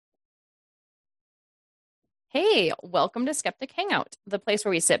Hey, welcome to Skeptic Hangout, the place where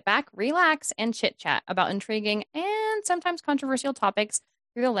we sit back, relax, and chit chat about intriguing and sometimes controversial topics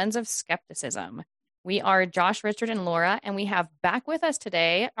through the lens of skepticism. We are Josh, Richard, and Laura, and we have back with us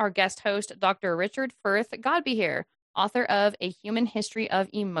today our guest host, Dr. Richard Firth Godbehere, author of A Human History of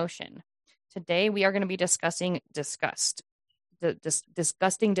Emotion. Today we are going to be discussing disgust.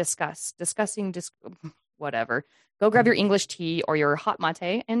 Discussing, whatever. Go grab your English tea or your hot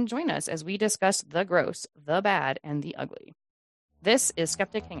mate and join us as we discuss the gross, the bad, and the ugly. This is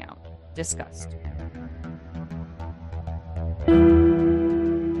Skeptic Hangout. Disgust.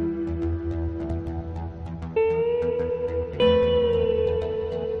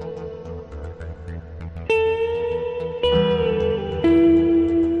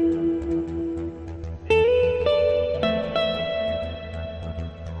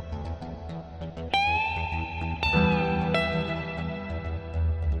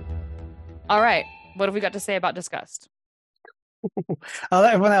 All right. What have we got to say about disgust? I'll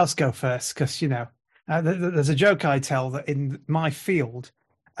let everyone else go first because, there's a joke I tell that in my field,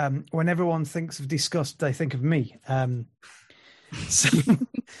 when everyone thinks of disgust, they think of me. Is it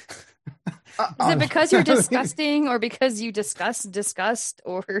because you're disgusting or because you discuss disgust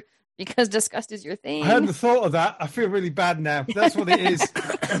or because disgust is your thing? I hadn't thought of that. I feel really bad now. That's what it is.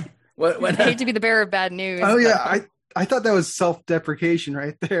 I hate to be the bearer of bad news. Oh, yeah. I thought that was self-deprecation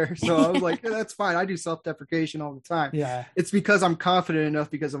right there. So I was like, yeah, that's fine. I do self-deprecation all the time. Yeah. It's because I'm confident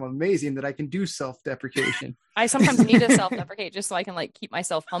enough because I'm amazing that I can do self-deprecation. I sometimes need to self-deprecate just so I can keep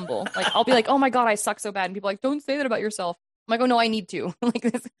myself humble. I'll be like, oh my God, I suck so bad. And people are like, don't say that about yourself. I'm like, oh no, I need to.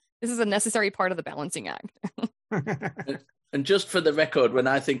 This is a necessary part of the balancing act. And just for the record, when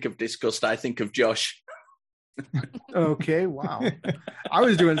I think of disgust, I think of Josh. Okay, wow. I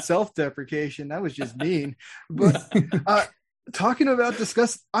was doing self-deprecation. That was just mean. But talking about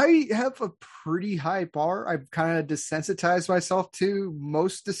disgust, I have a pretty high bar. I've kind of desensitized myself to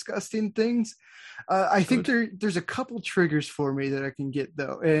most disgusting things. I think there's a couple triggers for me that I can get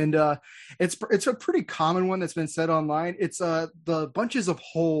though, and it's a pretty common one that's been said online. It's the bunches of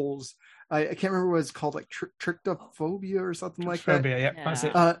holes. I can't remember what it's called, like tryptophobia or something like that. Yeah, that's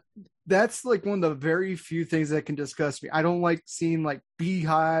it. That's like one of the very few things that can disgust me. I don't like seeing like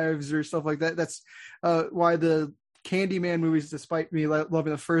beehives or stuff like that. That's why the Candyman movies, despite me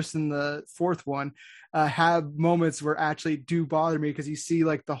loving the first and the fourth one, have moments where actually do bother me because you see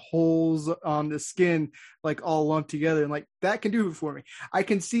like the holes on the skin like all lumped together, and like that can do it for me. I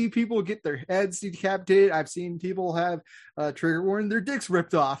can see people get their heads decapitated. I've seen people have trigger warning, their dicks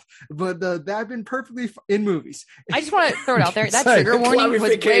ripped off, but that have been perfectly in movies. I just want to throw it out there. That trigger warning was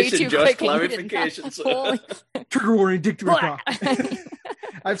way too quick. Clarification. Trigger warning, dick ripped off.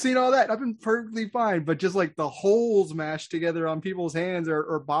 I've seen all that. I've been perfectly fine, but just like the holes mashed together on people's hands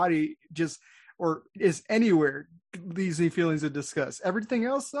or body or is anywhere leaves me feelings of disgust. Everything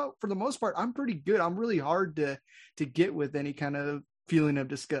else, though, for the most part, I'm pretty good. I'm really hard to get with any kind of feeling of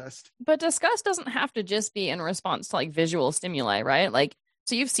disgust. But disgust doesn't have to just be in response to visual stimuli, right?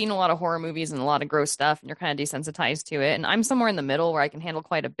 So you've seen a lot of horror movies and a lot of gross stuff, and you're kind of desensitized to it. And I'm somewhere in the middle where I can handle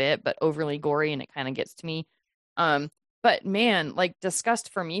quite a bit, but overly gory, and it kind of gets to me. But man,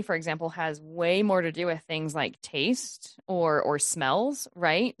 disgust for me, for example, has way more to do with things like taste or smells,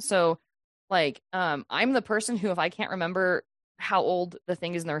 right? So I'm the person who, if I can't remember how old the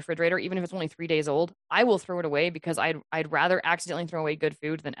thing is in the refrigerator, even if it's only 3 days old, I will throw it away because I'd rather accidentally throw away good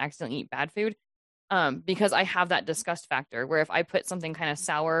food than accidentally eat bad food. Because I have that disgust factor where if I put something kind of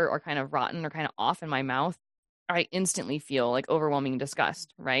sour or kind of rotten or kind of off in my mouth, I instantly feel overwhelming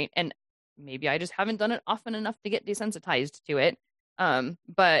disgust, right? And maybe I just haven't done it often enough to get desensitized to it.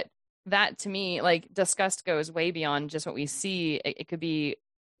 But that to me, disgust goes way beyond just what we see. It could be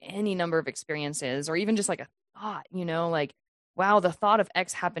any number of experiences or even just a thought, wow, the thought of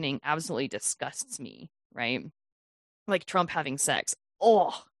X happening absolutely disgusts me, right? Like Trump having sex.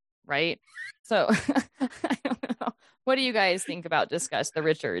 Oh, right. So I don't know. What do you guys think about disgust, the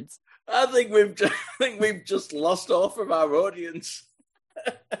Richards? I think we've just lost half of our audience.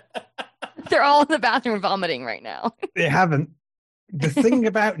 They're all in the bathroom vomiting right now. They haven't. The thing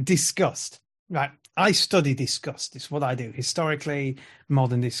about disgust, right? I study disgust. It's what I do. Historically,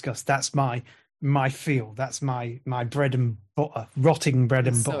 modern disgust. That's my field. That's my bread and butter, rotting bread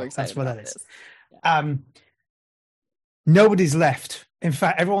and butter. That's what that is. Yeah. Nobody's left. In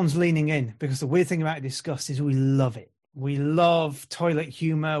fact, everyone's leaning in because the weird thing about disgust is we love it. We love toilet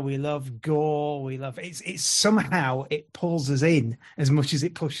humor. We love gore. We love it's somehow it pulls us in as much as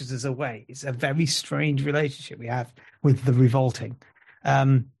it pushes us away. It's a very strange relationship we have with the revolting.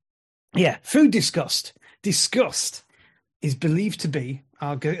 Food disgust. Disgust is believed to be,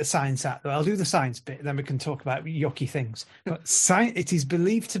 I'll get the science out. I'll do the science bit, then we can talk about yucky things. But it is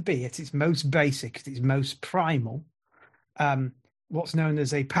believed to be at its most basic, at its most primal, what's known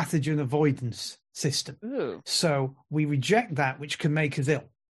as a pathogen avoidance system. Ooh. So we reject that which can make us ill.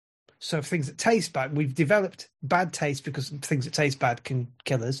 So things that taste bad, we've developed bad taste because things that taste bad can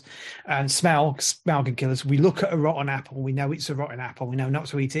kill us, and smell can kill us. We look at a rotten apple, we know it's a rotten apple, we know not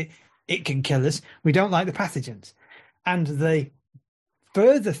to eat it. It can kill us. We don't like the pathogens. And the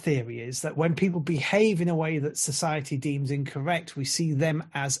further theory is that when people behave in a way that society deems incorrect, we see them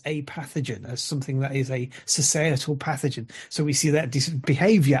as a pathogen, as something that is a societal pathogen. So we see that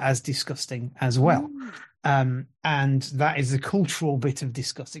behavior as disgusting as well. And that is the cultural bit of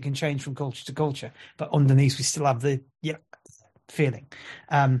disgust. It can change from culture to culture, but underneath we still have the feeling.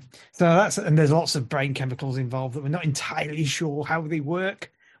 So that's, and there's lots of brain chemicals involved that we're not entirely sure how they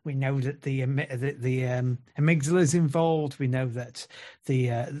work. We know that the amygdala is involved. We know that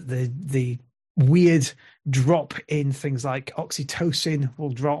the weird drop in things like oxytocin will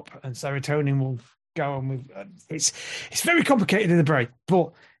drop and serotonin will go. And it's very complicated in the brain.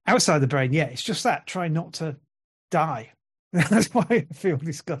 But outside the brain, it's just that. Try not to die. That's why I feel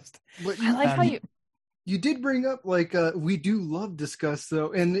disgust. But I like how you did bring up we do love disgust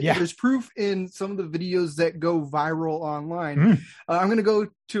though, and there's proof in some of the videos that go viral online. I'm going to go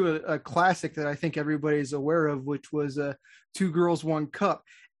to a classic that I think everybody's aware of, which was Two Girls, One Cup.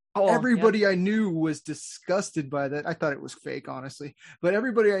 Everybody I knew was disgusted by that. I thought it was fake, honestly, but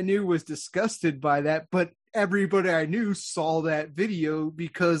everybody I knew was disgusted by that. But everybody I knew saw that video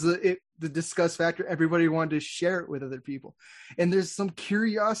because the disgust factor, everybody wanted to share it with other people. And there's some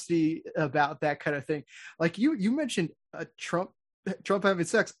curiosity about that kind of thing. Like you mentioned Trump having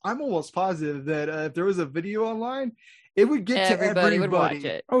sex. I'm almost positive that if there was a video online, it would get to everybody. Would watch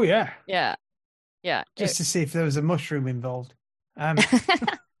it. Oh yeah. Just to see if there was a mushroom involved.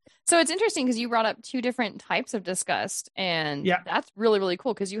 So it's interesting because you brought up two different types of disgust, and that's really, really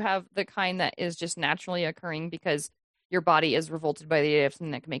cool because you have the kind that is just naturally occurring because your body is revolted by the idea of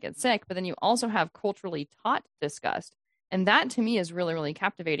something that can make it sick, but then you also have culturally taught disgust. And that to me is really, really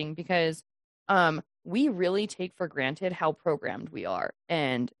captivating because we really take for granted how programmed we are.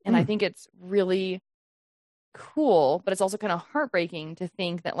 And I think it's really cool, but it's also kind of heartbreaking to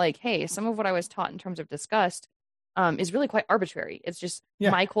think that like, hey, some of what I was taught in terms of disgust is really quite arbitrary. It's just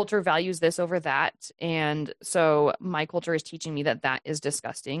my culture values this over that. And so my culture is teaching me that that is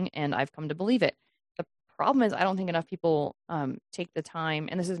disgusting, and I've come to believe it. The problem is I don't think enough people take the time,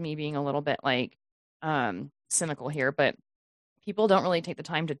 and this is me being a little bit like cynical here, but people don't really take the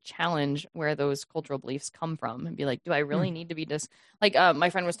time to challenge where those cultural beliefs come from and be like, do I really need to be my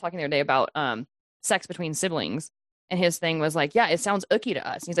friend was talking the other day about sex between siblings. And his thing was like, it sounds icky to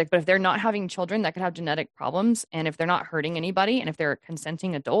us. And he's like, but if they're not having children that could have genetic problems, and if they're not hurting anybody, and if they're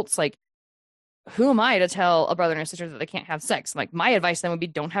consenting adults, like, who am I to tell a brother and a sister that they can't have sex? Like, my advice then would be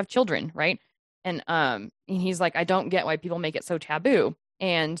don't have children, right? And he's like, I don't get why people make it so taboo.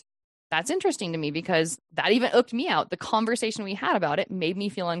 And that's interesting to me because that even ooked me out. The conversation we had about it made me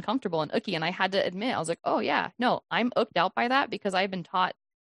feel uncomfortable and icky. And I had to admit, I was like, oh yeah, no, I'm ooked out by that because I've been taught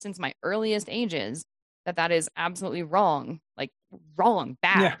since my earliest ages that is absolutely wrong, like wrong,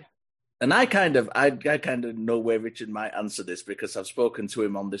 bad. Yeah. And I kind of know where Richard might answer this because I've spoken to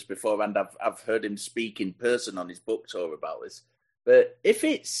him on this before, and I've heard him speak in person on his book tour about this. But if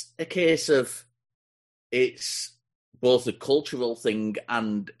it's a case of it's both a cultural thing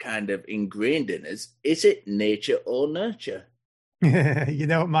and kind of ingrained in us, is it nature or nurture? You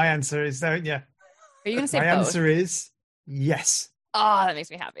know what my answer is, don't you? Are you going to say my both? answer is yes. Oh, that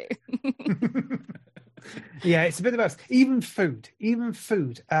makes me happy. Yeah, it's a bit of both. Even food.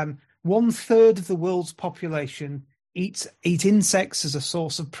 1/3 of the world's population eat insects as a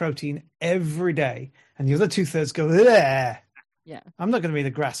source of protein every day, and the other 2/3 go, "There, I'm not going to be the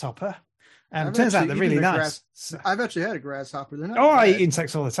grasshopper." Turns out they're really nice. I've actually had a grasshopper. They're not I eat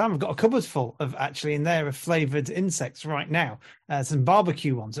insects all the time. I've got a cupboard full of actually in there of flavored insects right now. Some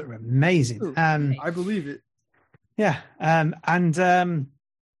barbecue ones that are amazing. Ooh, I believe it. Yeah,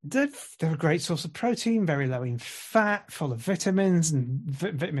 they're a great source of protein, very low in fat, full of vitamins and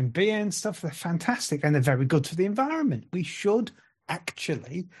vitamin B and stuff. They're fantastic, and they're very good for the environment. We should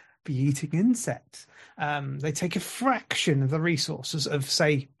actually be eating insects. They take a fraction of the resources of,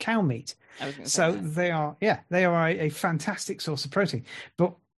 say, cow meat. So they are a fantastic source of protein.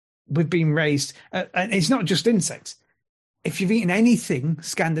 But we've been raised, and it's not just insects. If you've eaten anything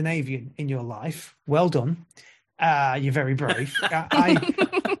Scandinavian in your life, well done. You're very brave.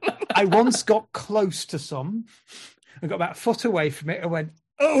 I once got close to some. I got about a foot away from it. I went,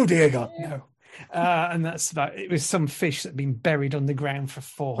 oh dear God, no. And that's about it. Was some fish that had been buried underground for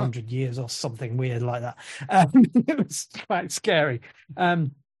 400 years or something weird like that. It was quite scary.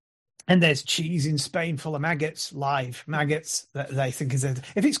 And there's cheese in Spain full of maggots, live maggots that they think is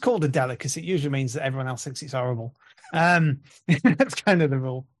if it's called a delicacy, it usually means that everyone else thinks it's horrible. That's kind of the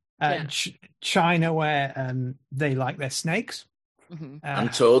rule. China, where they like their snakes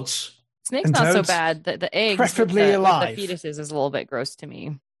and toads. Snake's not so bad. The eggs, preferably alive. The fetuses is a little bit gross to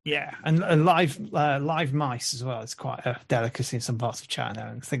me. Yeah, and live mice as well. It's quite a delicacy in some parts of China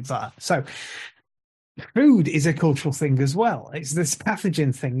and things like that. So, food is a cultural thing as well. It's this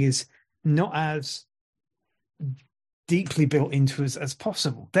pathogen thing is not as deeply built into us as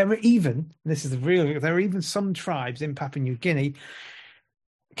possible. There are even some tribes in Papua New Guinea,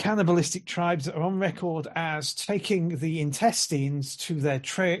 cannibalistic tribes, that are on record as taking the intestines to their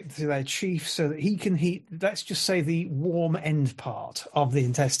chief so that he can heat, let's just say, the warm end part of the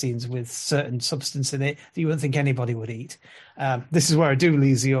intestines with certain substance in it that you wouldn't think anybody would eat. This is where I do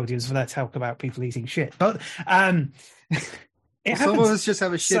lose the audience for their talk about people eating shit. But some of us just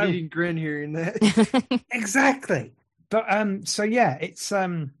have a shit-eating grin hearing that. Exactly. But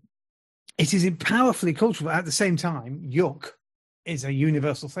it is powerfully cultural, but at the same time, yuck is a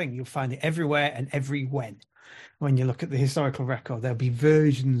universal thing. You'll find it everywhere and everywhere. When you look at the historical record, there'll be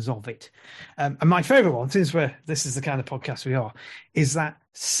versions of it. And my favorite one, since this is the kind of podcast we are, is that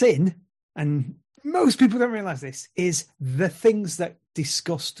sin, and most people don't realize this, is the things that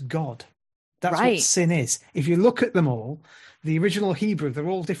disgust God. That's right. What sin is. If you look at them all, the original Hebrew, they're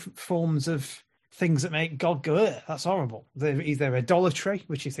all different forms of things that make God go, ugh, that's horrible. They're either idolatry,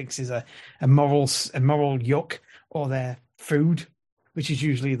 which he thinks is a moral yuck, or they're food, which is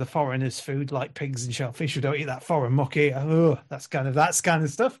usually the foreigners' food, like pigs and shellfish. We don't eat that foreign mucky. Oh, that's kind of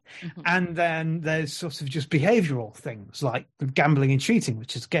stuff. Mm-hmm. And then there's sort of just behavioural things like gambling and cheating,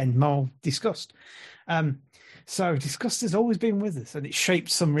 which is again moral disgust. So disgust has always been with us, and it shaped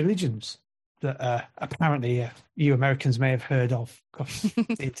some religions that apparently you Americans may have heard of.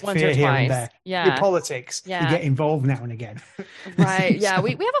 Interfere here and there. Yeah. Your politics. Yeah. You get involved now and again. Right. Yeah.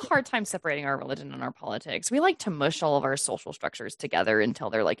 We have a hard time separating our religion and our politics. We like to mush all of our social structures together until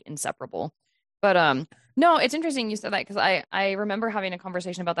they're like inseparable. But no, it's interesting you said that, because I remember having a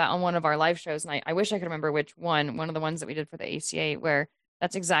conversation about that on one of our live shows, and I wish I could remember which one of the ones that we did for the ACA, where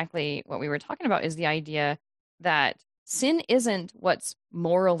that's exactly what we were talking about, is the idea that sin isn't what's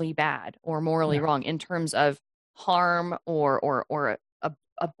morally bad or morally wrong in terms of harm or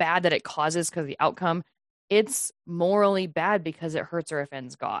a bad that it causes because of the outcome. It's morally bad because it hurts or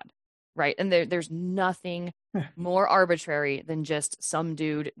offends God, right? And there's nothing more arbitrary than just some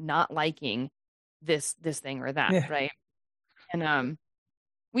dude not liking this thing or that, right? And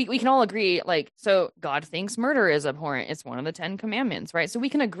we can all agree, like, so God thinks murder is abhorrent. It's one of the 10 commandments, right? So we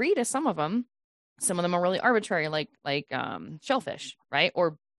can agree to some of them. Some of them are really arbitrary, like shellfish, right?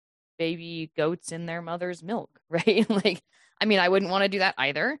 Or baby goats in their mother's milk, right? Like, I mean, I wouldn't want to do that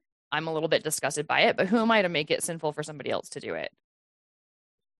either. I'm a little bit disgusted by it, but who am I to make it sinful for somebody else to do it?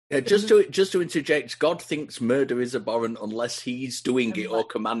 Yeah, just to interject, God thinks murder is abhorrent unless he's doing it or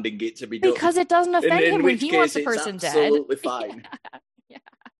commanding it to be done. Because it doesn't offend him when he wants a person dead. Absolutely fine.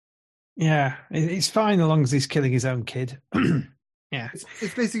 Yeah, it's fine as long as he's killing his own kid. Yeah,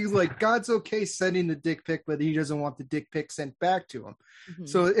 it's basically like God's okay sending the dick pic, but he doesn't want the dick pic sent back to him. Mm-hmm.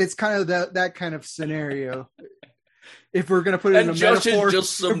 So it's kind of that kind of scenario. If we're going to put it in a metaphor,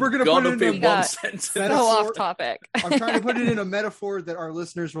 if we're going to put it in one sentence, so off topic. I'm trying to put it in a metaphor that our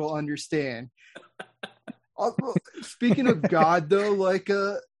listeners will understand. Speaking of God, though, like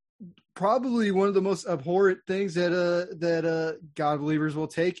probably one of the most abhorrent things that God believers will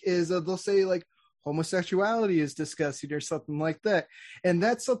take is they'll say like homosexuality is disgusting or something like that, and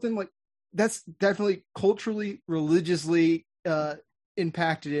that's something like that's definitely culturally, religiously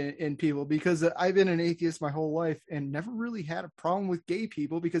impacted in people, because I've been an atheist my whole life and never really had a problem with gay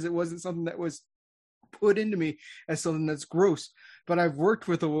people because it wasn't something that was put into me as something that's gross. But I've worked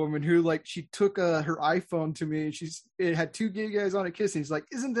with a woman who, like, she took her iPhone to me and it had 2 gay guys on it kissing. He's like,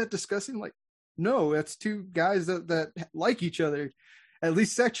 isn't that disgusting? Like, no, that's 2 guys that like each other, at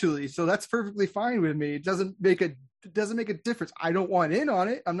least sexually. So that's perfectly fine with me. It doesn't make a difference. I don't want in on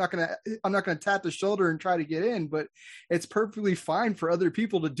it. I'm not gonna tap the shoulder and try to get in, but it's perfectly fine for other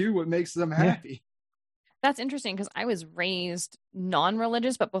people to do what makes them happy. That's interesting, because I was raised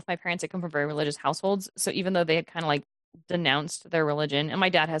non-religious, but both my parents had come from very religious households. So even though they had kind of like denounced their religion, and my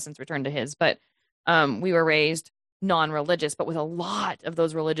dad has since returned to his, but we were raised non-religious, but with a lot of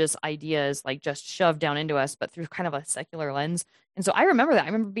those religious ideas like just shoved down into us, but through kind of a secular lens. And so I remember that. I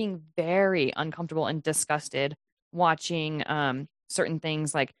remember being very uncomfortable and disgusted watching certain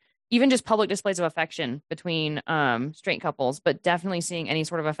things like even just public displays of affection between straight couples, but definitely seeing any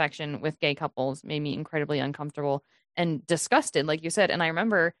sort of affection with gay couples made me incredibly uncomfortable and disgusted, like you said. And I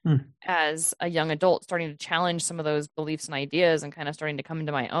remember as a young adult starting to challenge some of those beliefs and ideas and kind of starting to come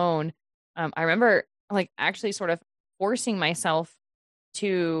into my own. I remember like actually sort of forcing myself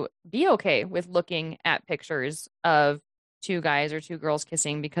to be okay with looking at pictures of two guys or two girls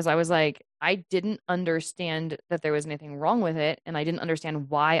kissing, because I was like, I didn't understand that there was anything wrong with it, and I didn't understand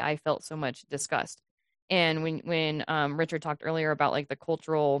why I felt so much disgust. And when Richard talked earlier about like the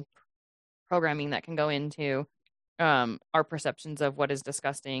cultural programming that can go into our perceptions of what is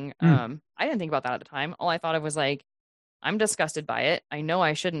disgusting, I didn't think about that at the time. All I thought of was like, I'm disgusted by it. I know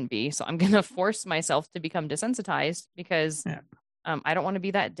I shouldn't be, so I'm gonna force myself to become desensitized because I don't want to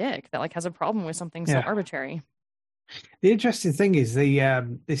be that dick that like has a problem with something so arbitrary. The interesting thing is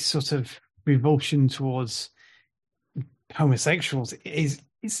this sort of revulsion towards homosexuals is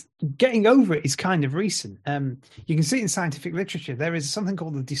getting over it is kind of recent. You can see it in scientific literature. There is something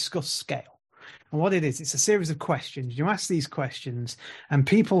called the disgust scale. And what it is, it's a series of questions. You ask these questions, and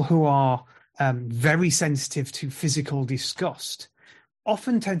people who are very sensitive to physical disgust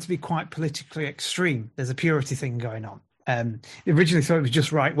often tend to be quite politically extreme. There's a purity thing going on. They originally thought it was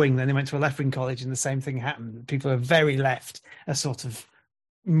just right wing, then they went to a left wing college and the same thing happened. People who are very left are sort of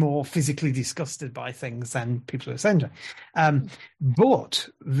more physically disgusted by things than people who are centre. But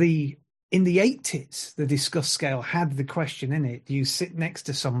in the 80s, the disgust scale had the question in it: you sit next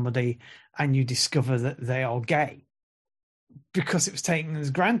to somebody and you discover that they are gay, because it was taken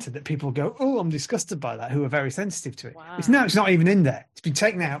as granted that people go, oh, I'm disgusted by that, who are very sensitive to it. Wow. It's not even in there. It's been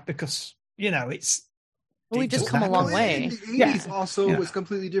taken out because, it's... Well, we've just come a long way. In the 80s also was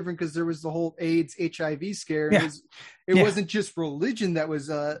completely different because there was the whole AIDS, HIV scare. It wasn't just religion that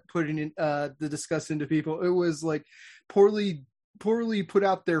was putting in the disgust into people. It was like poorly put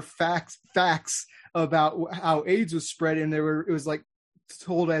out their facts about how AIDS was spread, and it was like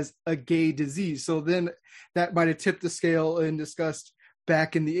told as a gay disease. So then that might have tipped the scale in disgust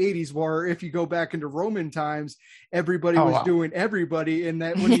back in the 80s, where if you go back into Roman times, everybody was doing everybody, and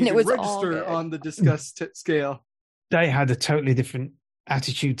that wouldn't even register on the disgust scale. They had a totally different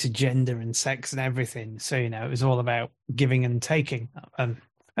attitude to gender and sex and everything. So, it was all about giving and taking.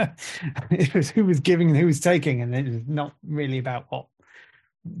 It was who was giving and who was taking, and it was not really about what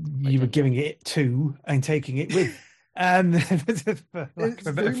you were giving it to and taking it with. It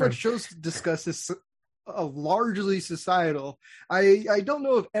very much shows disgust is largely societal. I don't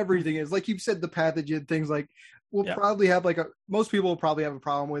know if everything is, like you said, the pathogen things, like we'll probably have most people will probably have a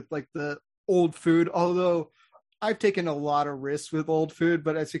problem with like the old food, although I've taken a lot of risks with old food,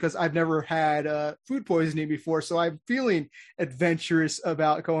 but that's because I've never had food poisoning before, so I'm feeling adventurous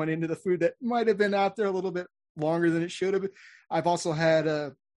about going into the food that might have been out there a little bit longer than it should have been. I've also had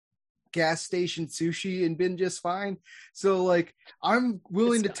a gas station sushi and been just fine. So like I'm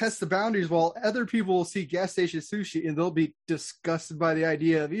willing to test the boundaries, while other people will see gas station sushi and they'll be disgusted by the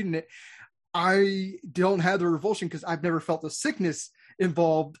idea of eating it. I don't have the revulsion because I've never felt the sickness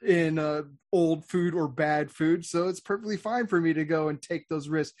involved in old food or bad food. So it's perfectly fine for me to go and take those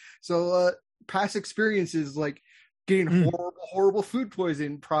risks. So past experiences like getting horrible food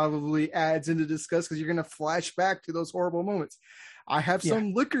poisoning probably adds into disgust because you're going to flash back to those horrible moments. I have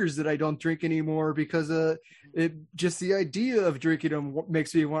some liquors that I don't drink anymore because just the idea of drinking them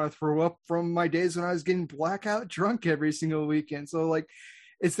makes me want to throw up from my days when I was getting blackout drunk every single weekend. So like,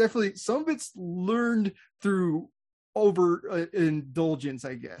 it's definitely, some of it's learned through over indulgence,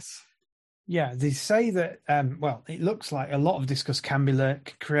 I guess. Yeah, they say that, it looks like a lot of disgust can be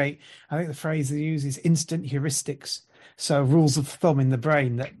create, I think the phrase they use is instant heuristics. So rules of thumb in the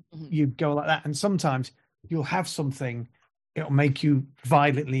brain that you go like that. And sometimes you'll have something, it'll make you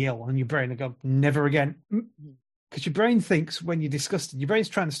violently ill, and your brain will go, never again. Because your brain thinks when you're disgusted, your brain's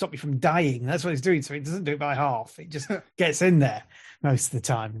trying to stop you from dying. That's what it's doing. So it doesn't do it by half. It just gets in there most of the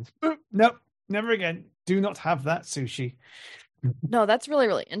time. Nope, never again. Do not have that sushi. No, that's really,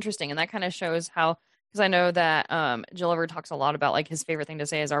 really interesting. And that kind of shows how, because I know that Jill Oliver talks a lot about like his favorite thing to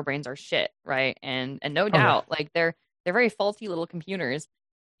say is our brains are shit, right? And no doubt, like they're very faulty little computers.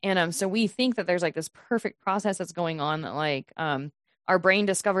 And so we think that there's like this perfect process that's going on, that like our brain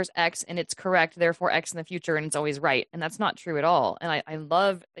discovers X and it's correct, therefore X in the future, and it's always right. And that's not true at all. And I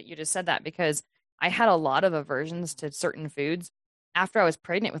love that you just said that, because I had a lot of aversions to certain foods after I was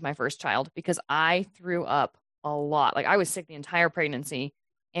pregnant with my first child, because I threw up a lot. Like I was sick the entire pregnancy,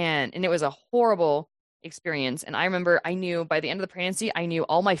 and it was a horrible experience. And I remember I knew by the end of the pregnancy, I knew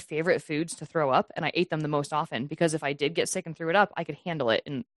all my favorite foods to throw up, and I ate them the most often, because if I did get sick and threw it up, I could handle it.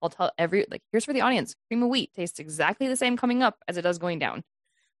 And I'll tell here's for the audience, cream of wheat tastes exactly the same coming up as it does going down.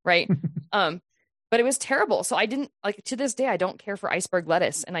 right? But it was terrible. So I didn't like, to this day, I don't care for iceberg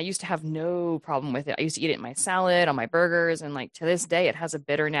lettuce. And I used to have no problem with it. I used to eat it in my salad, on my burgers. And like to this day, it has a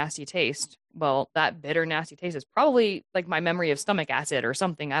bitter, nasty taste. Well, that bitter, nasty taste is probably like my memory of stomach acid or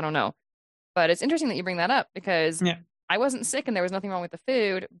something. I don't know. But it's interesting that you bring that up because I wasn't sick and there was nothing wrong with the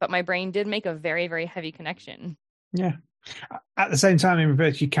food, but my brain did make a very, very heavy connection. Yeah. At the same time, in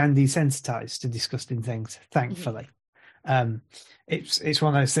reverse, you can desensitize to disgusting things, thankfully. It's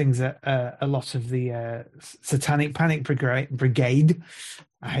one of those things that a lot of the satanic panic brigade,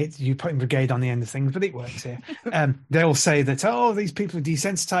 I hate you putting brigade on the end of things, but it works here. They'll say that, oh, these people are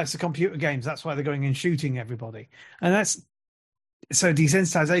desensitized to computer games, that's why they're going and shooting everybody. And that's so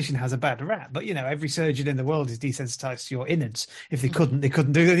desensitization has a bad rap, but you know, every surgeon in the world is desensitized to your innards. If they couldn't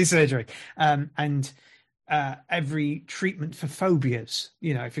do any surgery. And every treatment for phobias,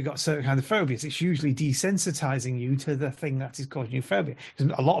 you know, if you've got certain kind of phobias, it's usually desensitizing you to the thing that is causing you phobia.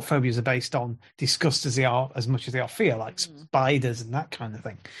 Because a lot of phobias are based on disgust as much as they are fear, like spiders and that kind of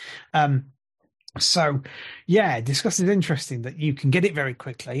thing. So yeah, disgust is interesting that you can get it very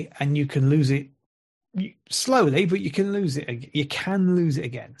quickly and you can lose it slowly, but you can lose it. You can lose it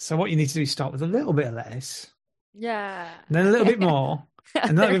again. So what you need to do is start with a little bit of lettuce. Yeah. And then a little bit more.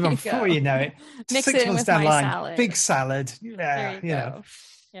 And then before you know it, mix 6 it months with down my line, salad. big salad. Yeah, There you know. go.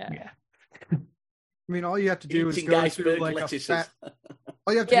 Yeah. I mean, all you have to do is go to like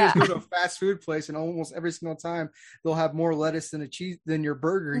all you have to do is go to a fast food place, and almost every single time they'll have more lettuce than your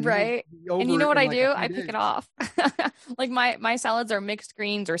burger. And right. And you know what I do? I pick days. it off. Like my salads are mixed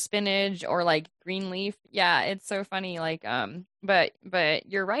greens or spinach or like green leaf. Yeah, it's so funny. Like but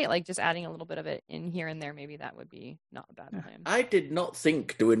you're right. Like just adding a little bit of it in here and there, maybe that would be not a bad plan. I did not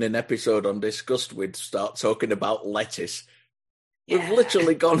think doing an episode on Disgust we'd start talking about lettuce. We've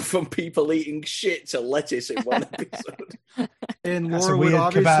literally gone from people eating shit to lettuce in one episode. And Laura would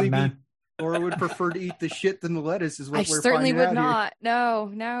obviously Laura would prefer to eat the shit than the lettuce, is what we're certainly would out not. Here.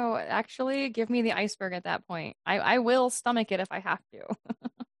 No. Actually, give me the iceberg at that point. I will stomach it if I have to.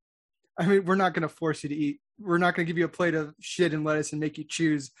 I mean, we're not going to force you to eat. We're not going to give you a plate of shit and lettuce and make you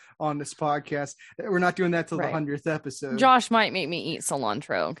choose on this podcast. We're not doing that till the 100th episode. Josh might make me eat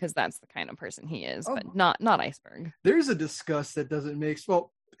cilantro because that's the kind of person he is, but not iceberg. There's a disgust that doesn't make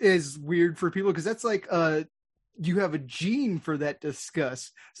is weird for people because that's like you have a gene for that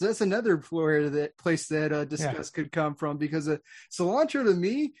disgust. So that's another place that disgust could come from, because cilantro to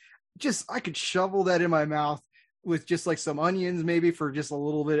me, just I could shovel that in my mouth with just like some onions, maybe for just a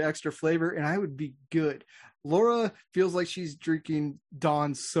little bit of extra flavor, and I would be good. Laura feels like she's drinking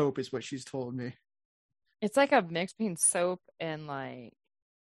Dawn soap, is what she's told me. It's like a mix between soap and like,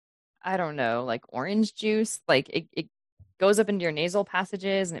 I don't know, like orange juice. Like it goes up into your nasal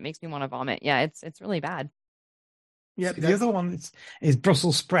passages and it makes me want to vomit. Yeah, it's really bad. Yeah, the other one is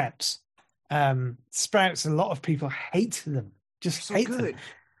Brussels sprouts. Sprouts, a lot of people hate them. Just hate them.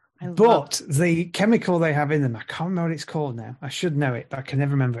 But the chemical they have in them, I can't remember what it's called now. I should know it, but I can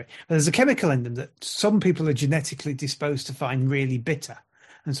never remember it. But there's a chemical in them that some people are genetically disposed to find really bitter,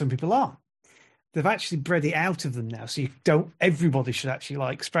 and some people aren't. They've actually bred it out of them now, so everybody should actually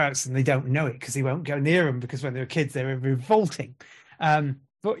like sprouts, and they don't know it because they won't go near them, because when they were kids they were revolting.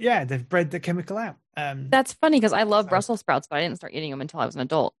 But yeah, they've bred the chemical out. That's funny because I love Brussels sprouts, but I didn't start eating them until I was an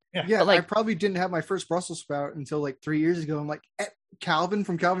adult. Yeah, I probably didn't have my first Brussels sprout until like 3 years ago. I'm like, Calvin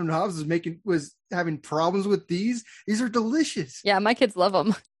from Calvin and Hobbes was having problems with these. These are delicious. Yeah, my kids love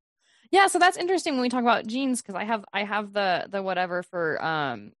them. Yeah, so that's interesting when we talk about genes, because I have the whatever for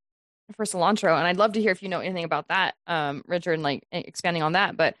cilantro, and I'd love to hear if you know anything about that, Richard, and like expanding on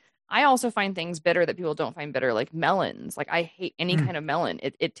that. But I also find things bitter that people don't find bitter, like melons. Like I hate any kind of melon.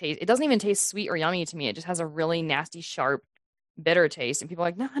 It doesn't even taste sweet or yummy to me. It just has a really nasty, sharp, bitter taste. And people are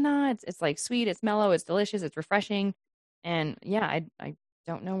like, no, it's like sweet, it's mellow, it's delicious, it's refreshing. And yeah, I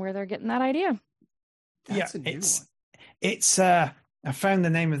don't know where they're getting that idea. That's a new one. It's I found the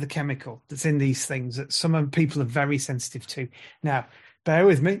name of the chemical that's in these things that some people are very sensitive to. Now, bear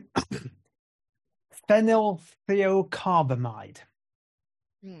with me. Phenylthiocarbamide.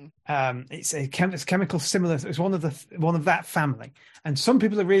 It's a chemical similar. It's one of that family, and some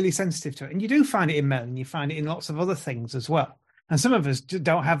people are really sensitive to it. And you do find it in melon. You find it in lots of other things as well. And some of us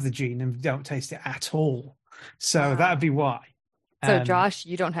don't have the gene and don't taste it at all. So that'd be why. So Josh,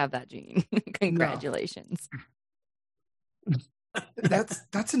 you don't have that gene. Congratulations. No.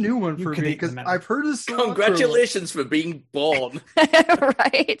 That's a new one for me, because I've heard of cilantro. Congratulations for being born.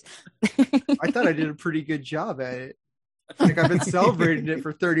 Right. I thought I did a pretty good job at it. Like I've been celebrating it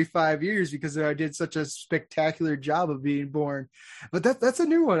for 35 years because I did such a spectacular job of being born. But that's a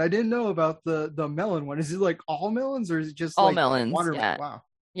new one. I didn't know about the melon one. Is it like all melons, or is it just all like melons? watermelon? Yeah. Wow.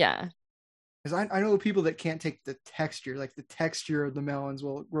 Yeah. Because I know people that can't take the texture, like the texture of the melons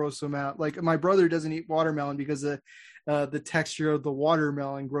will gross them out. Like my brother doesn't eat watermelon because the texture of the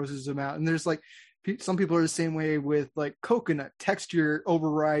watermelon grosses him out. And there's like some people are the same way with like coconut. Texture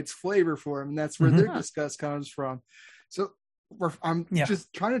overrides flavor for them, and that's where their disgust comes from. So I'm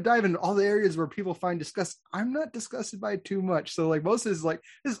just trying to dive into all the areas where people find disgust. I'm not disgusted by it too much. So like most is like,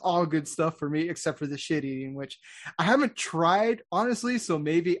 this is all good stuff for me, except for the shit eating, which I haven't tried honestly. So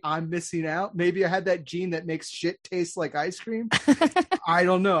maybe I'm missing out. Maybe I had that gene that makes shit taste like ice cream. I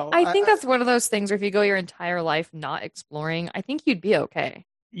don't know. I think that's one of those things where if you go your entire life not exploring, I think you'd be okay.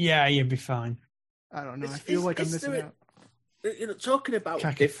 Yeah, you'd be fine. I don't know. I feel like I'm missing out. Talking about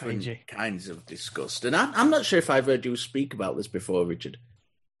different kinds of disgust, and I'm not sure if I've heard you speak about this before, Richard.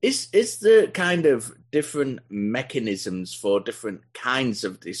 Is there kind of different mechanisms for different kinds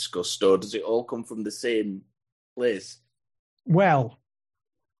of disgust, or does it all come from the same place? Well,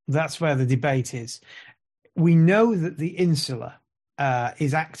 that's where the debate is. We know that the insula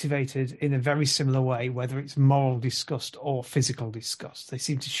is activated in a very similar way, whether it's moral disgust or physical disgust. They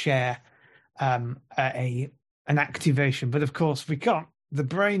seem to share an activation, but of course we can't.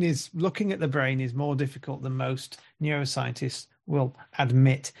 Looking at the brain is more difficult than most neuroscientists will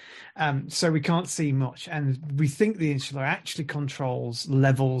admit. So we can't see much, and we think the insula actually controls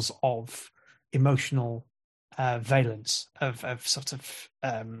levels of emotional valence of sort of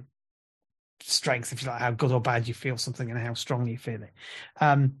strength, if you like, how good or bad you feel something and how strong you feel it.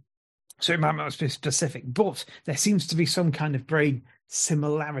 So it might not be specific, but there seems to be some kind of brain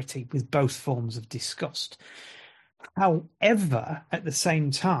similarity with both forms of disgust. However, at the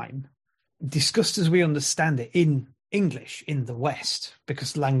same time, disgust as we understand it in English in the West,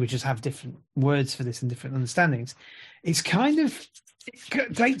 because languages have different words for this and different understandings, it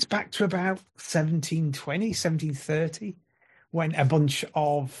dates back to about 1720, 1730, when a bunch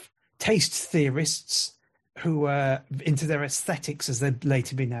of taste theorists who were into their aesthetics, as they'd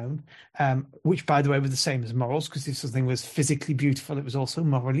later be known, which, by the way, were the same as morals, because if something was physically beautiful, it was also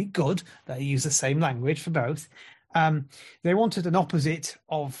morally good. They use the same language for both. They wanted an opposite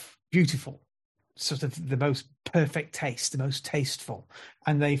of beautiful, sort of the most perfect taste, the most tasteful.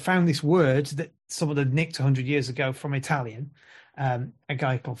 And they found this word that someone had nicked 100 years ago from Italian. A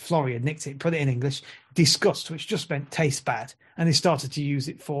guy called Florian nicked it, put it in English, disgust, which just meant taste bad. And they started to use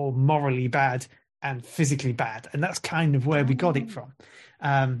it for morally bad and physically bad. And that's kind of where we got it from.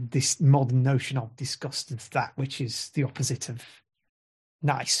 This modern notion of disgust of that, which is the opposite of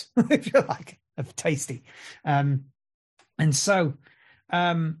nice, if you like, of tasty. And so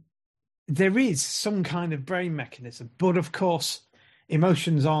there is some kind of brain mechanism, but of course,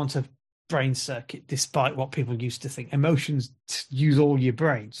 emotions aren't a brain circuit, despite what people used to think. Emotions use all your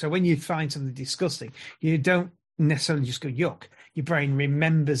brain. So when you find something disgusting, you don't necessarily just go yuck. Your brain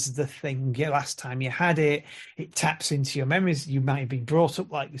remembers the thing last time you had it. It taps into your memories. You might be brought up,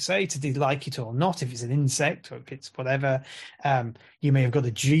 like you say, to like it or not, if it's an insect or if it's whatever. You may have got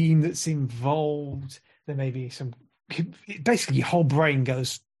a gene that's involved. There may be basically your whole brain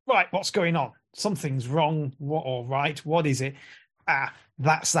goes, right, what's going on? Something's wrong or right. What is it?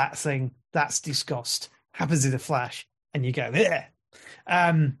 That's that thing. That's disgust. Happens in a flash. And you go, yeah.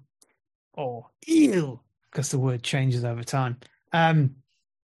 Or ew, because the word changes over time. And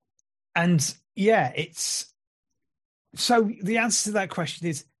yeah, so the answer to that question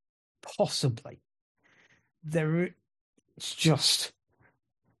is possibly. It's just,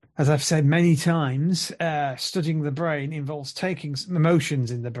 as I've said many times, studying the brain involves taking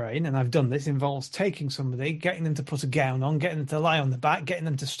emotions in the brain, and I've done this, involves taking somebody, getting them to put a gown on, getting them to lie on the back, getting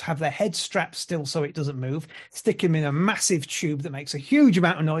them to have their head strapped still so it doesn't move, stick them in a massive tube that makes a huge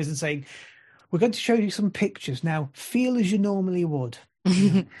amount of noise and saying, we're going to show you some pictures. Now, feel as you normally would.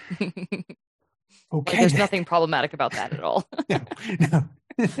 Okay. There's nothing problematic about that at all. No.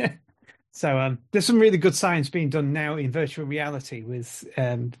 So there's some really good science being done now in virtual reality with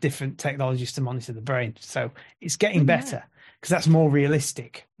different technologies to monitor the brain. So it's getting better because that's more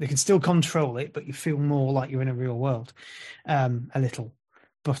realistic. They can still control it, but you feel more like you're in a real world, a little.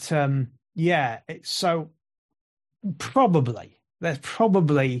 But so there's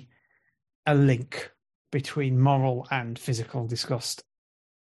probably a link between moral and physical disgust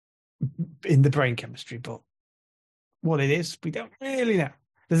in the brain chemistry, but what it is, we don't really know.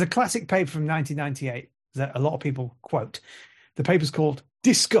 There's a classic paper from 1998 that a lot of people quote. The paper's called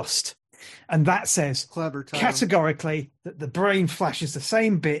Disgust, and that says categorically that the brain flashes the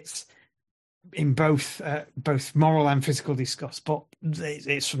same bits in both moral and physical disgust, but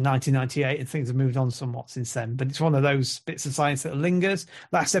it's from 1998 and things have moved on somewhat since then. But it's one of those bits of science that lingers.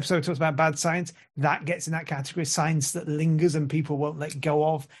 Last episode talks about bad science. That gets in that category, science that lingers and people won't let go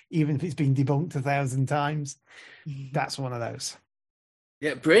of, even if it's been debunked 1,000 times. That's one of those.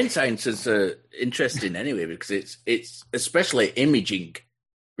 Yeah, brain science is interesting anyway, because it's especially imaging.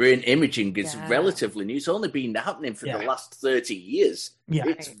 Brain imaging is relatively new. It's only been happening for the last 30 years. Yeah.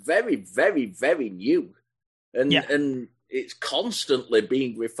 It's very, very, very new. And it's constantly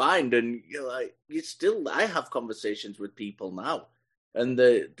being refined. And you're like, I have conversations with people now, and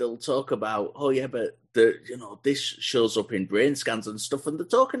they'll talk about, oh yeah, but this shows up in brain scans and stuff. And they're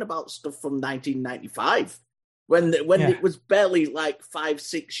talking about stuff from 1995 when it was barely like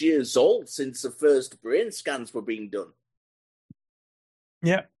 5-6 years old since the first brain scans were being done.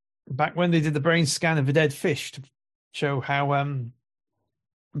 Yeah, back when they did the brain scan of a dead fish to show how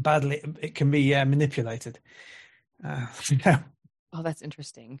badly it can be manipulated. Oh, that's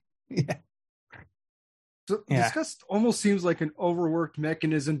interesting. Yeah. So disgust almost seems like an overworked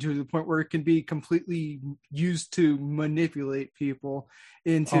mechanism to the point where it can be completely used to manipulate people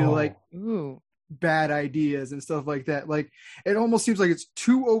into bad ideas and stuff like that. Like, it almost seems like it's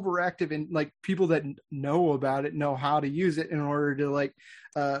too overactive, and like people that know about it know how to use it in order to like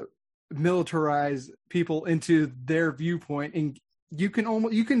militarize people into their viewpoint. And you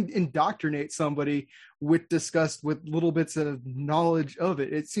can indoctrinate somebody with disgust with little bits of knowledge of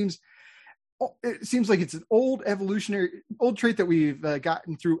it. It seems like it's an old trait that we've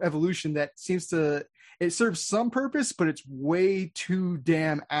gotten through evolution that it serves some purpose, but it's way too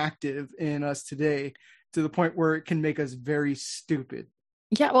damn active in us today to the point where it can make us very stupid.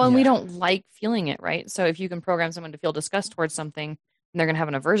 Yeah, well, and we don't like feeling it, right? So if you can program someone to feel disgust towards something, they're going to have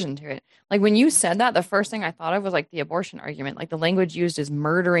an aversion to it. Like when you said that, the first thing I thought of was like the abortion argument. Like the language used is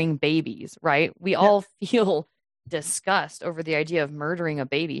murdering babies, right? We all feel disgust over the idea of murdering a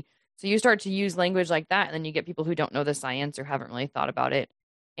baby. So you start to use language like that, and then you get people who don't know the science or haven't really thought about it.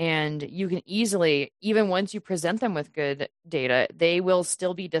 And you can easily, even once you present them with good data, they will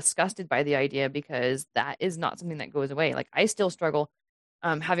still be disgusted by the idea, because that is not something that goes away. Like I still struggle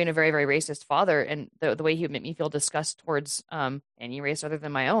having a very, very racist father, and the way he would make me feel disgust towards any race other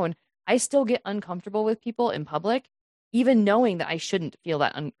than my own. I still get uncomfortable with people in public, even knowing that I shouldn't feel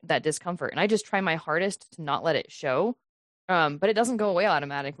that discomfort. And I just try my hardest to not let it show. But it doesn't go away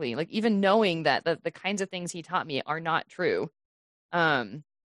automatically. Like even knowing that the kinds of things he taught me are not true.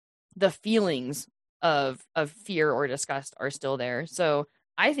 The feelings of fear or disgust are still there. So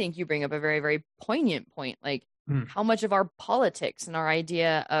I think you bring up a very, very poignant point. Like how much of our politics and our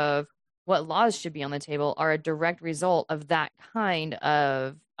idea of what laws should be on the table are a direct result of that kind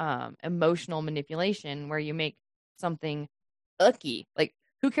of emotional manipulation, where you make something icky. Like,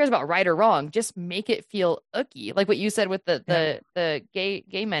 who cares about right or wrong? Just make it feel icky. Like what you said with the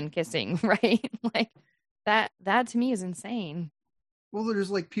gay men kissing, right? Like that to me is insane. Well,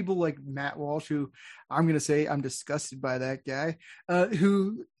 there's like people like Matt Walsh, who I'm going to say I'm disgusted by that guy,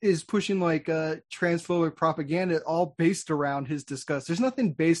 who is pushing like transphobic propaganda all based around his disgust. There's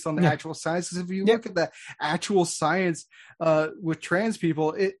nothing based on the actual science. Because if you look at the actual science with trans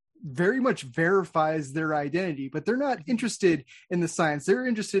people, it very much verifies their identity, but they're not interested in the science. They're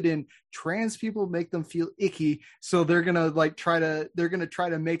interested in trans people make them feel icky. So they're going to try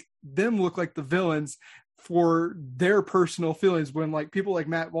to make them look like the villains for their personal feelings, when like people like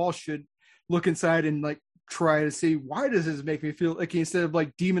Matt Walsh should look inside and like try to see, why does this make me feel icky, instead of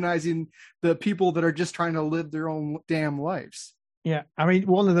like demonizing the people that are just trying to live their own damn lives. Yeah. I mean,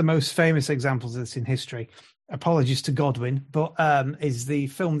 one of the most famous examples of this in history, apologies to Godwin, but is the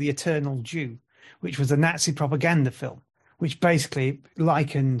film The Eternal Jew, which was a Nazi propaganda film, which basically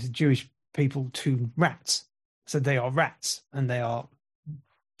likened Jewish people to rats. So they are rats, and they are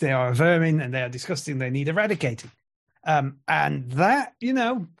a vermin, and they are disgusting. They need eradicating. And that,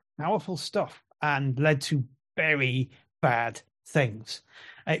 powerful stuff, and led to very bad things.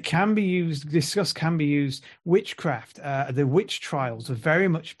 It can be used, disgust can be used. Witchcraft, the witch trials are very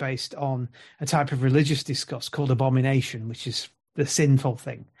much based on a type of religious disgust called abomination, which is the sinful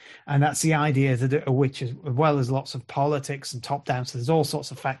thing. And that's the idea that a witch, as well as lots of politics and top down, so there's all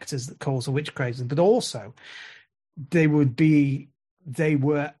sorts of factors that cause a witch craze, but also they were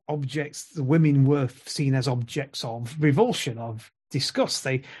objects, the women were seen as objects of revulsion, of disgust.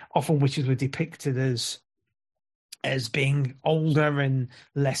 Witches were depicted as being older and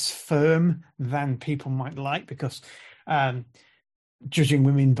less firm than people might like, because judging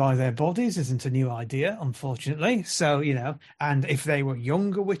women by their bodies isn't a new idea, unfortunately. So, and if they were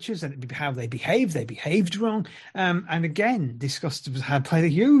younger witches and how they behaved wrong. And again, disgust had played a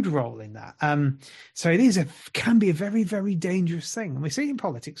huge role in that. So it can be a very, very dangerous thing. And we see it in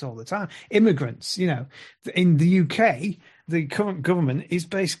politics all the time. Immigrants, in the UK, the current government is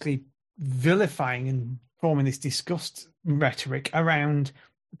basically vilifying and forming this disgust rhetoric around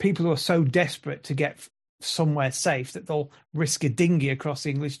people who are so desperate to get somewhere safe that they'll risk a dinghy across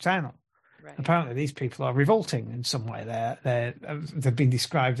the English Channel. Right. Apparently, these people are revolting in some way. They've been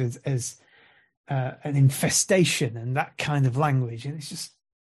described as an infestation and that kind of language, and it's just,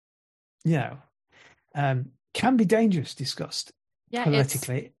 can be dangerous. Disgust,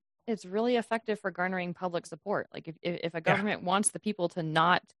 politically. It's really effective for garnering public support. Like if a government wants the people to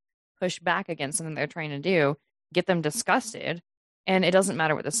not push back against something they're trying to do, get them disgusted. And it doesn't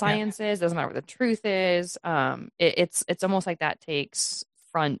matter what the science is, doesn't matter what the truth is. It's almost like that takes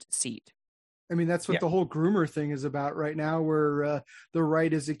front seat. I mean, that's what the whole groomer thing is about right now, where the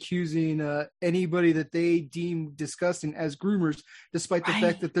right is accusing anybody that they deem disgusting as groomers, despite the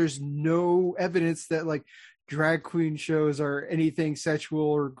fact that there's no evidence that like drag queen shows are anything sexual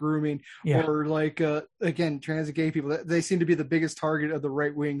or grooming, or like, again, trans and gay people. They seem to be the biggest target of the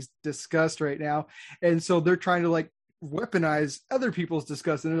right wing's disgust right now. And so they're trying to like weaponize other people's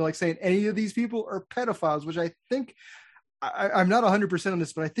disgust, and they're like saying any of these people are pedophiles, which I think I'm not 100% on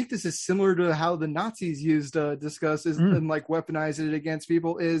this, but I think this is similar to how the Nazis used disgust and like weaponizing it against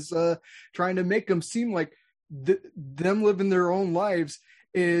people, is trying to make them seem like them living their own lives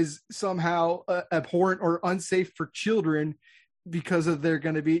is somehow abhorrent or unsafe for children because of they're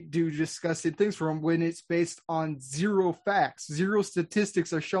going to do disgusting things for them, when it's based on zero facts. Zero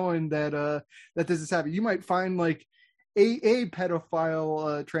statistics are showing that this is happening. You might find like a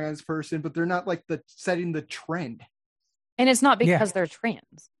pedophile trans person, but they're not like setting the trend. And it's not because they're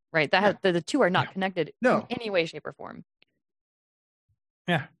trans, right? The two are not connected in any way, shape, or form.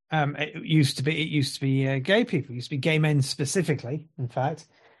 Yeah. It used to be gay people. It used to be gay men specifically, in fact.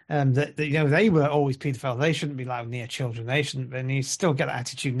 That they were always paedophiles. They shouldn't be allowed near children. They shouldn't. And you still get that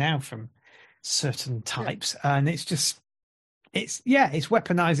attitude now from certain types. And it's just, it's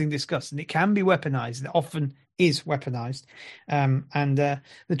weaponizing disgust, and it can be weaponized. It often is weaponized. And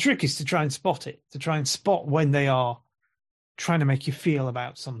the trick is to try and spot it, to try and spot when they are trying to make you feel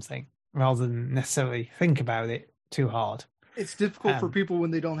about something rather than necessarily think about it too hard. It's difficult for people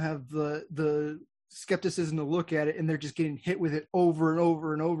when they don't have the skepticism to look at it, and they're just getting hit with it over and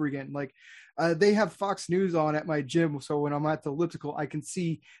over and over again. Like they have Fox News on at my gym, so when I'm at the elliptical, I can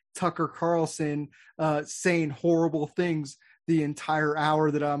see Tucker Carlson saying horrible things the entire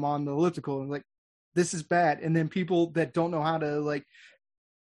hour that I'm on the elliptical, and like, this is bad. And then people that don't know how to like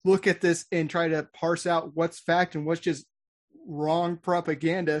look at this and try to parse out what's fact and what's just wrong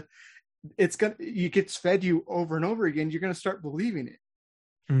propaganda, it gets fed you over and over again. You're going to start believing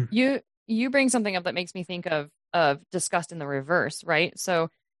it. You bring something up that makes me think of disgust in the reverse, right? So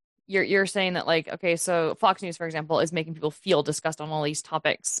you're saying that, like, okay, so Fox News, for example, is making people feel disgust on all these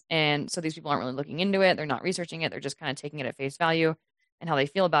topics, and so these people aren't really looking into it. They're not researching it. They're just kind of taking it at face value and how they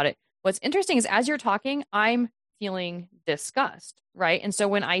feel about it. What's interesting is, as you're talking, I'm feeling disgust, right? And so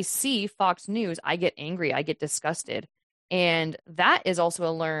when I see Fox News, I get angry, I get disgusted. And that is also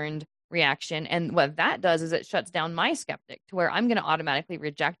a learned reaction. And what that does is it shuts down my skeptic to where I'm going to automatically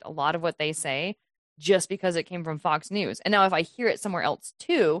reject a lot of what they say just because it came from Fox News. And now if I hear it somewhere else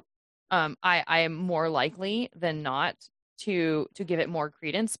too, I am more likely than not to give it more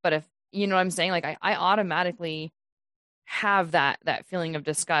credence. But if, you know what I'm saying? Like I automatically have that feeling of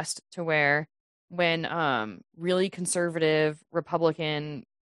disgust to where when really conservative Republican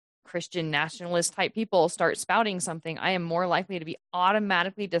Christian nationalist type people start spouting something, I am more likely to be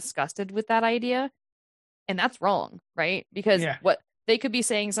automatically disgusted with that idea. And that's wrong, right? Because what they could be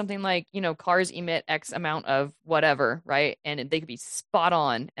saying something like, cars emit X amount of whatever, right? And they could be spot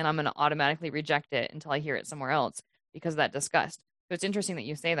on, and I'm going to automatically reject it until I hear it somewhere else because of that disgust. So it's interesting that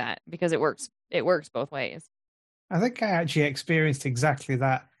you say that, because it works both ways. I think I actually experienced exactly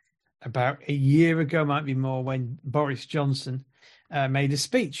that about a year ago, might be more, when Boris Johnson made a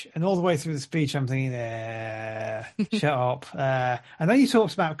speech, and all the way through the speech I'm thinking, shut up. And then he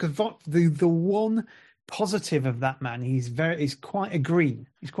talks about, because the one positive of that man, he's quite a green.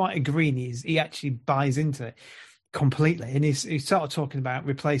 He actually buys into it completely, and he started talking about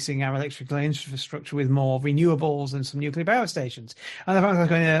replacing our electrical infrastructure with more renewables and some nuclear power stations. And I was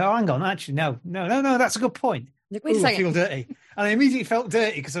going, oh, hang on, actually, no, that's a good point. Like, wait a second. I feel dirty. And I immediately felt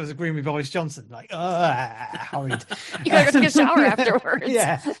dirty because I was agreeing with Boris Johnson. Like, horrid. You gotta go take a shower afterwards.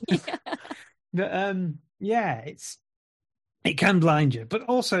 Yeah. But, it's It can blind you, but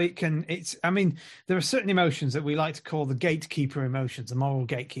also I mean, there are certain emotions that we like to call the gatekeeper emotions, the moral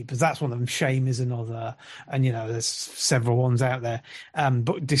gatekeepers. That's one of them. Shame is another. And, there's several ones out there.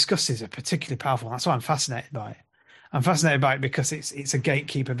 But disgust is a particularly powerful. That's why I'm fascinated by it. I'm fascinated by it because it's a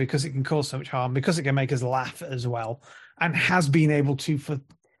gatekeeper, because it can cause so much harm, because it can make us laugh as well, and has been able to for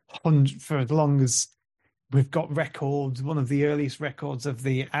as long as we've got records. One of the earliest records of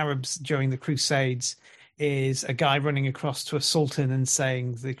the Arabs during the Crusades is a guy running across to a sultan and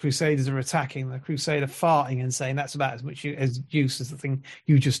saying the Crusaders are attacking, the Crusader farting and saying that's about as much use as the thing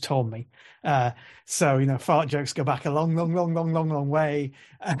you just told me. So fart jokes go back a long, long, long, long, long, long way.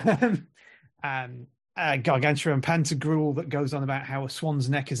 And Gargantua and Pantagruel that goes on about how a swan's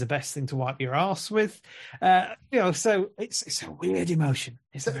neck is the best thing to wipe your arse with. So it's a weird emotion.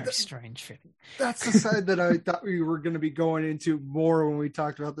 It's a very strange feeling. That's the side that I thought we were going to be going into more when we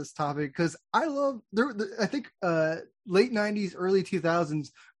talked about this topic, because I think late 90s, early 2000s,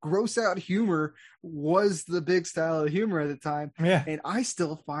 gross out humor was the big style of humor at the time. Yeah. And I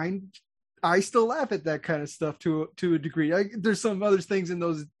still laugh at that kind of stuff to a degree. There's some other things in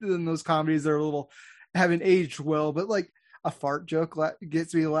those comedies that are a little haven't aged well, but like a fart joke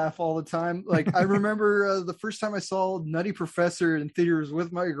gets me to laugh all the time. Like I remember the first time I saw Nutty Professor in theaters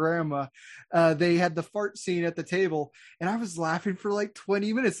with my grandma, they had the fart scene at the table and I was laughing for like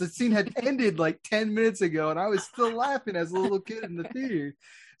 20 minutes. The scene had ended like 10 minutes ago and I was still laughing as a little kid in the theater.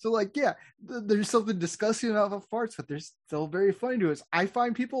 So like, yeah, there's something disgusting about farts, but they're still very funny to us. I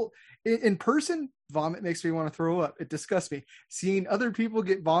find people in person, vomit makes me want to throw up. It disgusts me. Seeing other people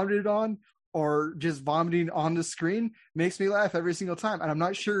get vomited on or just vomiting on the screen makes me laugh every single time. And I'm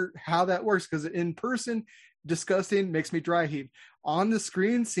not sure how that works, because in person, disgusting makes me dry heave. On the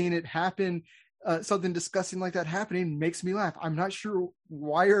screen, seeing it happen, something disgusting like that happening makes me laugh. I'm not sure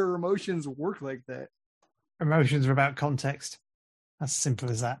why our emotions work like that. Emotions are about context. As simple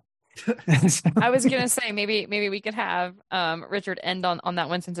as that. I was gonna say maybe we could have Richard end on that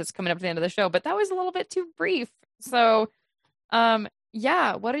one, since it's coming up to the end of the show, but that was a little bit too brief. So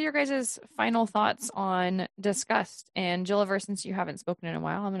yeah, what are your guys' final thoughts on Disgust? And Jilliver, since you haven't spoken in a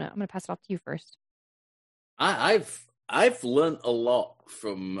while, I'm gonna pass it off to you first. I've learned a lot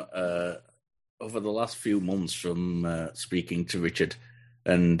from over the last few months from speaking to Richard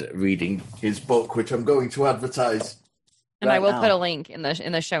and reading his book, which I'm going to advertise. And right I will put a link in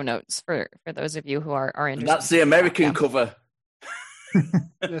the show notes for those of you who are interested. That's the American cover.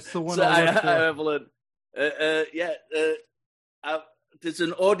 That's the one. So I have learned. There's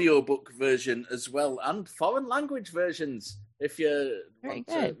an audiobook version as well, and foreign language versions if you want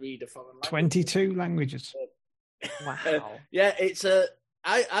to read a foreign language. 22 languages. Wow. Yeah,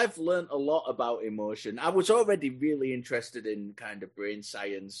 I've learned a lot about emotion. I was already really interested in kind of brain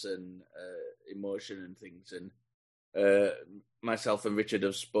science and emotion and things, and myself and Richard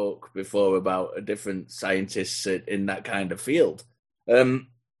have spoke before about different scientists in that kind of field.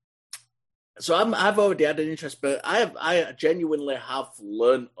 So I've already had an interest, but I genuinely have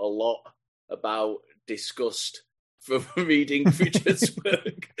learned a lot about disgust from reading Richard's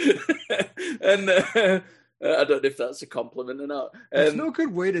work. And I don't know if that's a compliment or not. There's no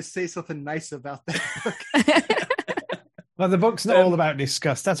good way to say something nice about that book. Well, the book's not all about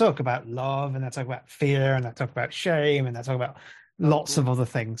disgust. I talk about love, and I talk about fear, and I talk about shame, and I talk about lots of other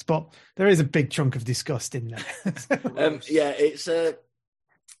things. But there is a big chunk of disgust in there. Yeah,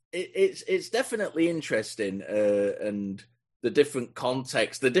 it's definitely interesting, and the different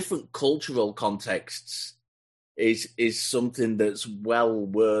context, the different cultural contexts, is something that's well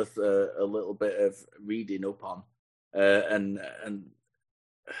worth a little bit of reading up on, and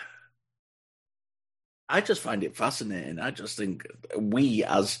I just find it fascinating. I just think we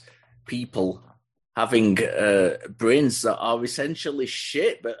as people having brains that are essentially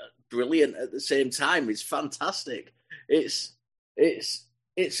shit but brilliant at the same time is fantastic. It's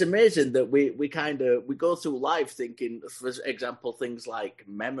amazing that we go through life thinking, for example, things like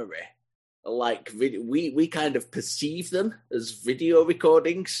memory, like we kind of perceive them as video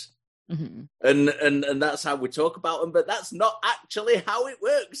recordings, mm-hmm. and that's how we talk about them, but that's not actually how it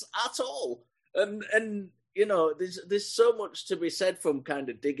works at all. And you know, there's so much to be said from kind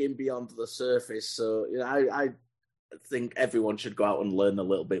of digging beyond the surface. So you know, I think everyone should go out and learn a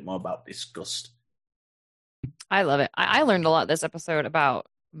little bit more about disgust. I love it. I learned a lot this episode about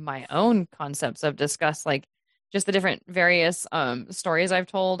my own concepts of disgust, like just the different various stories I've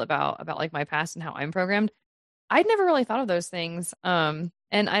told about like my past and how I'm programmed. I'd never really thought of those things. And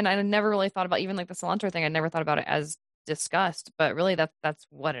I never really thought about even like the cilantro thing. I never thought about it as disgust, but really that's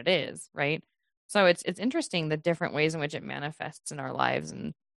what it is, right? So it's interesting the different ways in which it manifests in our lives.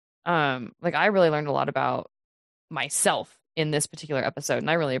 And like I really learned a lot about myself in this particular episode, and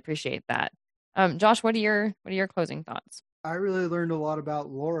I really appreciate that. Josh, what are your closing thoughts? I really learned a lot about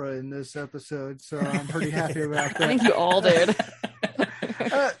Laura in this episode, so I'm pretty happy about that. I think you all did.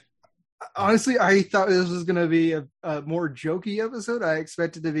 Honestly, I thought this was going to be a more jokey episode. I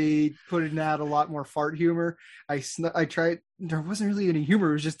expected to be putting out a lot more fart humor. I tried. There wasn't really any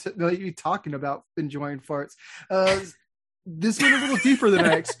humor. It was just like talking about enjoying farts. This went a little deeper than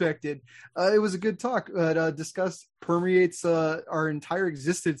I expected. It was a good talk. Disgust permeates our entire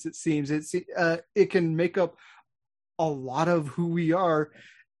existence. It seems it can make up a lot of who we are,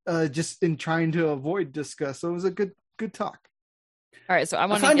 just in trying to avoid disgust. So it was a good talk. All right, so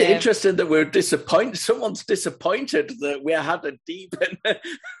I find it interesting that we're disappointed. Someone's disappointed that we had a deep and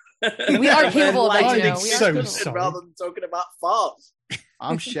we are capable of that. Rather than talking about farts.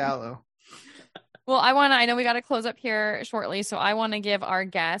 I'm shallow. Well, I know we got to close up here shortly, so I want to give our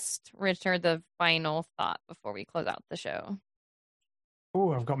guest Richard the final thought before we close out the show.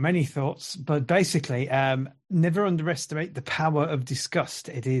 Oh, I've got many thoughts, but basically, never underestimate the power of disgust.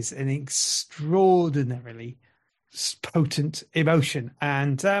 It is an extraordinarily potent emotion,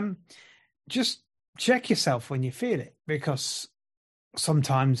 and just check yourself when you feel it, because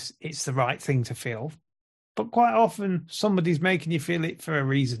sometimes it's the right thing to feel, but quite often somebody's making you feel it for a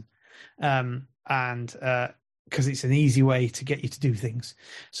reason, and because it's an easy way to get you to do things.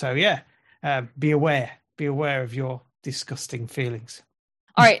 So be aware of your disgusting feelings.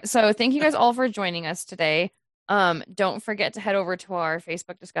 All right, so thank you guys all for joining us today. Don't forget to head over to our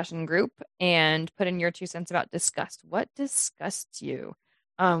Facebook discussion group and put in your 2 cents about disgust. What disgusts you?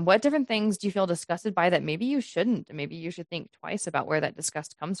 What different things do you feel disgusted by that maybe you shouldn't? Maybe you should think twice about where that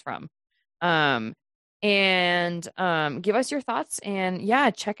disgust comes from. And give us your thoughts, and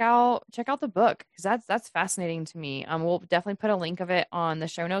check out the book, because that's fascinating to me. We'll definitely put a link of it on the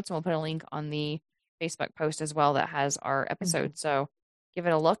show notes, and we'll put a link on the Facebook post as well that has our episode. So give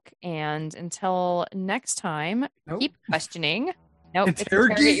it a look, and until next time, keep questioning.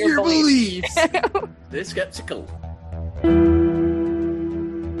 Interrogate your beliefs. Stay skeptical.